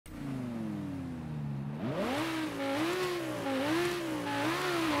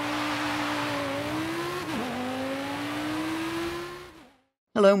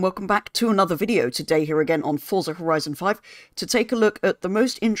Hello and welcome back to another video, today here again on Forza Horizon 5, to take a look at the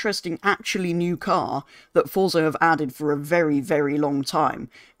most interesting actually new car that Forza have added for a very long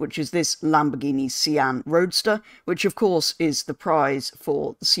time, which is this Lamborghini Sian Roadster, which of course is the prize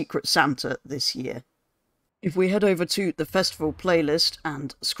for the Secret Santa this year. If we head over to the festival playlist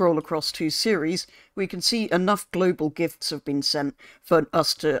and scroll across to series, we can see enough global gifts have been sent for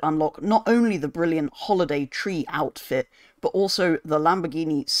us to unlock not only the brilliant holiday tree outfit, but also the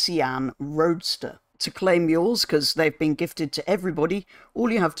Lamborghini Sian Roadster. To claim yours, because they've been gifted to everybody,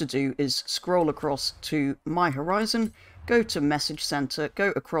 all you have to do is scroll across to My Horizon, go to Message Center,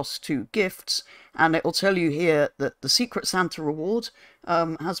 go across to Gifts, and it will tell you here that the Secret Santa reward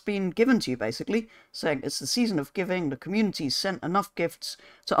has been given to you, basically, saying it's the season of giving, the community's sent enough gifts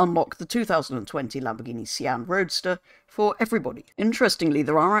to unlock the 2020 Lamborghini Sian Roadster for everybody. Interestingly,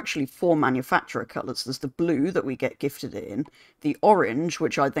 there are actually 4 manufacturer colours. There's the blue that we get gifted in, the orange,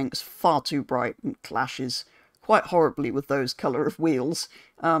 which I think is far too bright and clashes quite horribly with those colour of wheels,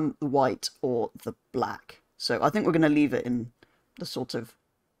 the white or the black. So I think we're going to leave it in the sort of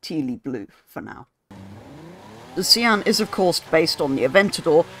tealy blue for now. The Sian is of course based on the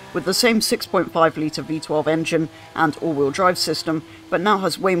Aventador, with the same 6.5 litre V12 engine and all-wheel drive system, but now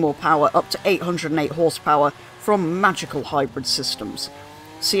has way more power, up to 808 horsepower, from magical hybrid systems.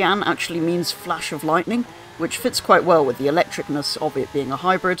 Sian actually means flash of lightning, which fits quite well with the electricness of it being a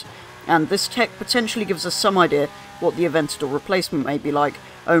hybrid, and this tech potentially gives us some idea what the Aventador replacement may be like,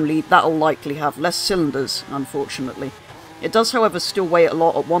 only that'll likely have less cylinders, unfortunately. It does, however, still weigh a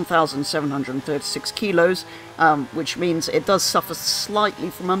lot at 1,736 kilos, which means it does suffer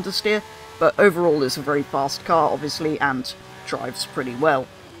slightly from understeer, but overall is a very fast car, obviously, and drives pretty well.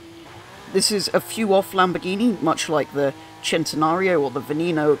 This is a few off Lamborghini, much like the Centenario or the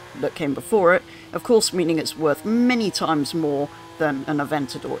Veneno that came before it, of course meaning it's worth many times more than an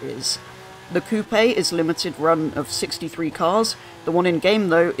Aventador is. The Coupe is limited run of 63 cars, the one in game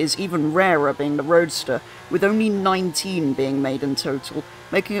though is even rarer, being the Roadster, with only 19 being made in total,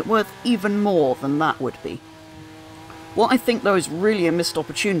 making it worth even more than that would be. What I think though is really a missed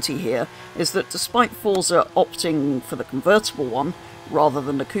opportunity here is that despite Forza opting for the convertible one rather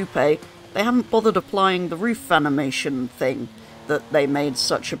than the Coupe, they haven't bothered applying the roof animation thing that they made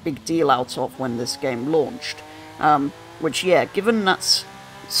such a big deal out of when this game launched. Which, yeah, given that's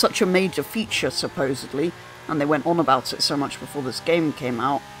such a major feature, supposedly, and they went on about it so much before this game came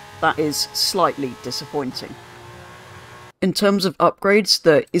out, that is slightly disappointing. In terms of upgrades,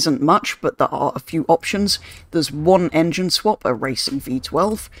 there isn't much, but there are a few options. There's one engine swap, a racing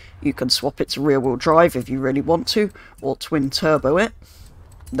V12. You can swap it to rear-wheel drive if you really want to, or twin-turbo it.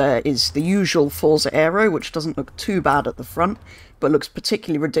 There is the usual Forza Aero, which doesn't look too bad at the front, but looks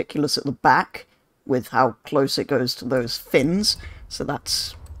particularly ridiculous at the back, with how close it goes to those fins, so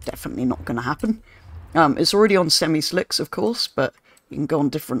that's definitely not going to happen. It's already on semi-slicks, of course, but you can go on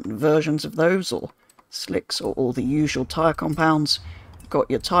different versions of those, or slicks, or all the usual tyre compounds. You've got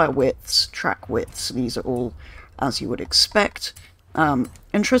your tyre widths, track widths, these are all as you would expect.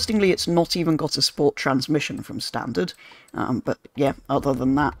 Interestingly, it's not even got a sport transmission from standard, but yeah, other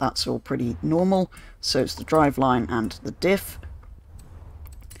than that, that's all pretty normal. So it's the driveline and the diff.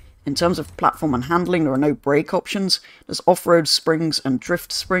 In terms of platform and handling, there are no brake options. There's off-road springs and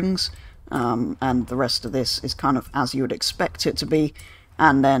drift springs, and the rest of this is kind of as you would expect it to be.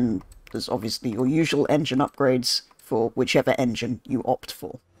 And then there's obviously your usual engine upgrades for whichever engine you opt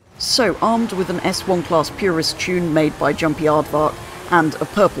for. So, armed with an S1 Class Purist tune made by Jumpy Aardvark and a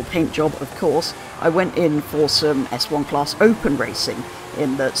purple paint job, of course, I went in for some S1 Class Open racing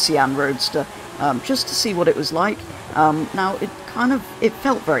in the Sian Roadster, just to see what it was like. Now, it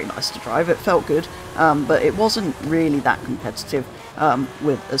felt very nice to drive, it felt good, but it wasn't really that competitive,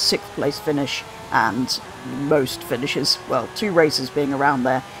 with a 6th place finish and most finishes, well, 2 races being around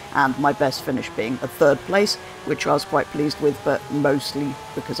there, and my best finish being a 3rd place, which I was quite pleased with, but mostly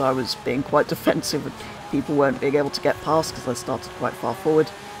because I was being quite defensive and people weren't being able to get past because I started quite far forward.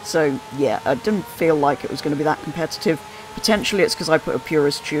 So yeah, I didn't feel like it was going to be that competitive. Potentially it's because I put a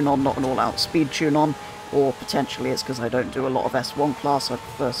purist tune on, not an all-out speed tune on, or potentially it's because I don't do a lot of S1 class, I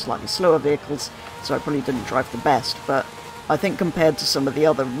prefer slightly slower vehicles, so I probably didn't drive the best, but I think compared to some of the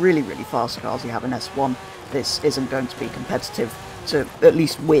other really fast cars you have in S1, this isn't going to be competitive to at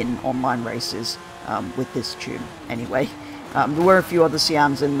least win online races with this tune anyway. There were a few other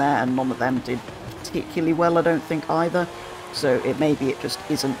Sians in there, and none of them did particularly well, I don't think, either, so maybe it just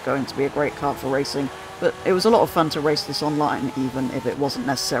isn't going to be a great car for racing, but it was a lot of fun to race this online, even if it wasn't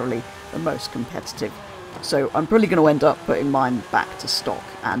necessarily the most competitive. So I'm probably going to end up putting mine back to stock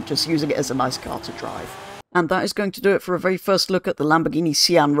and just using it as a nice car to drive. And that is going to do it for a very first look at the Lamborghini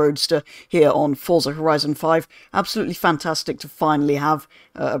Sian Roadster here on Forza Horizon 5. Absolutely fantastic to finally have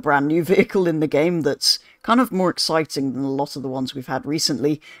a brand new vehicle in the game that's kind of more exciting than a lot of the ones we've had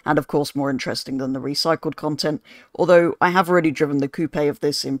recently, and of course more interesting than the recycled content. Although I have already driven the coupe of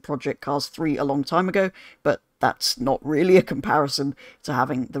this in Project Cars 3 a long time ago, but that's not really a comparison to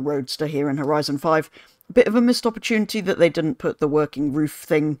having the Roadster here in Horizon 5. A bit of a missed opportunity that they didn't put the working roof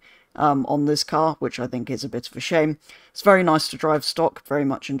thing on this car, which I think is a bit of a shame. It's very nice to drive stock, very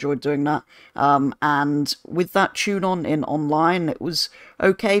much enjoyed doing that. And with that tune on in online, it was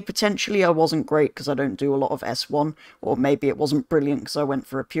okay. Potentially I wasn't great because I don't do a lot of S1, or maybe it wasn't brilliant because I went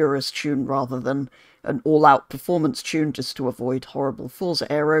for a purist tune rather than an all-out performance tune just to avoid horrible Forza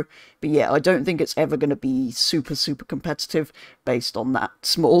aero. But yeah, I don't think it's ever going to be super competitive based on that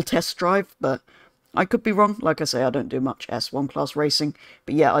small test drive, but I could be wrong. Like I say, I don't do much S1 class racing.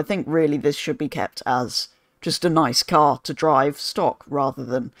 But yeah, I think really this should be kept as just a nice car to drive stock rather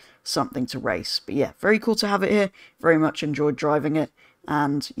than something to race. But yeah, very cool to have it here. Very much enjoyed driving it.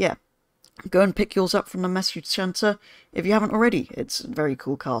 And yeah, go and pick yours up from the message centre if you haven't already. It's a very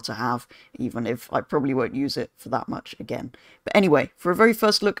cool car to have, even if I probably won't use it for that much again. But anyway, for a very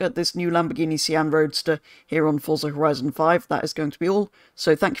first look at this new Lamborghini Sian Roadster here on Forza Horizon 5, that is going to be all.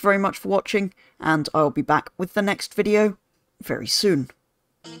 So thank you very much for watching, and I'll be back with the next video very soon.